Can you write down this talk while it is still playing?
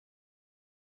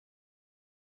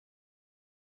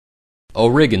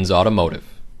O'Regan's Automotive,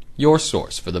 your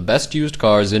source for the best used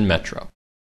cars in Metro.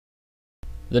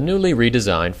 The newly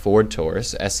redesigned Ford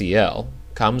Taurus SEL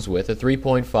comes with a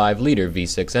 3.5-liter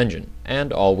V6 engine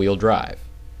and all-wheel drive,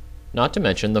 not to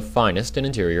mention the finest in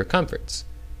interior comforts: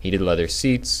 heated leather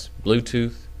seats,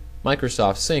 Bluetooth,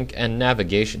 Microsoft Sync, and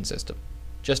navigation system,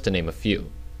 just to name a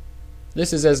few.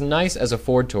 This is as nice as a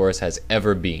Ford Taurus has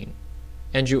ever been,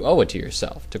 and you owe it to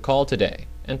yourself to call today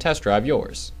and test drive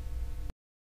yours.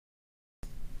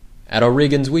 At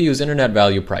O'Regan's, we use internet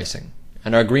value pricing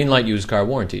and our green light used car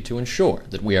warranty to ensure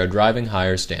that we are driving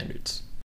higher standards.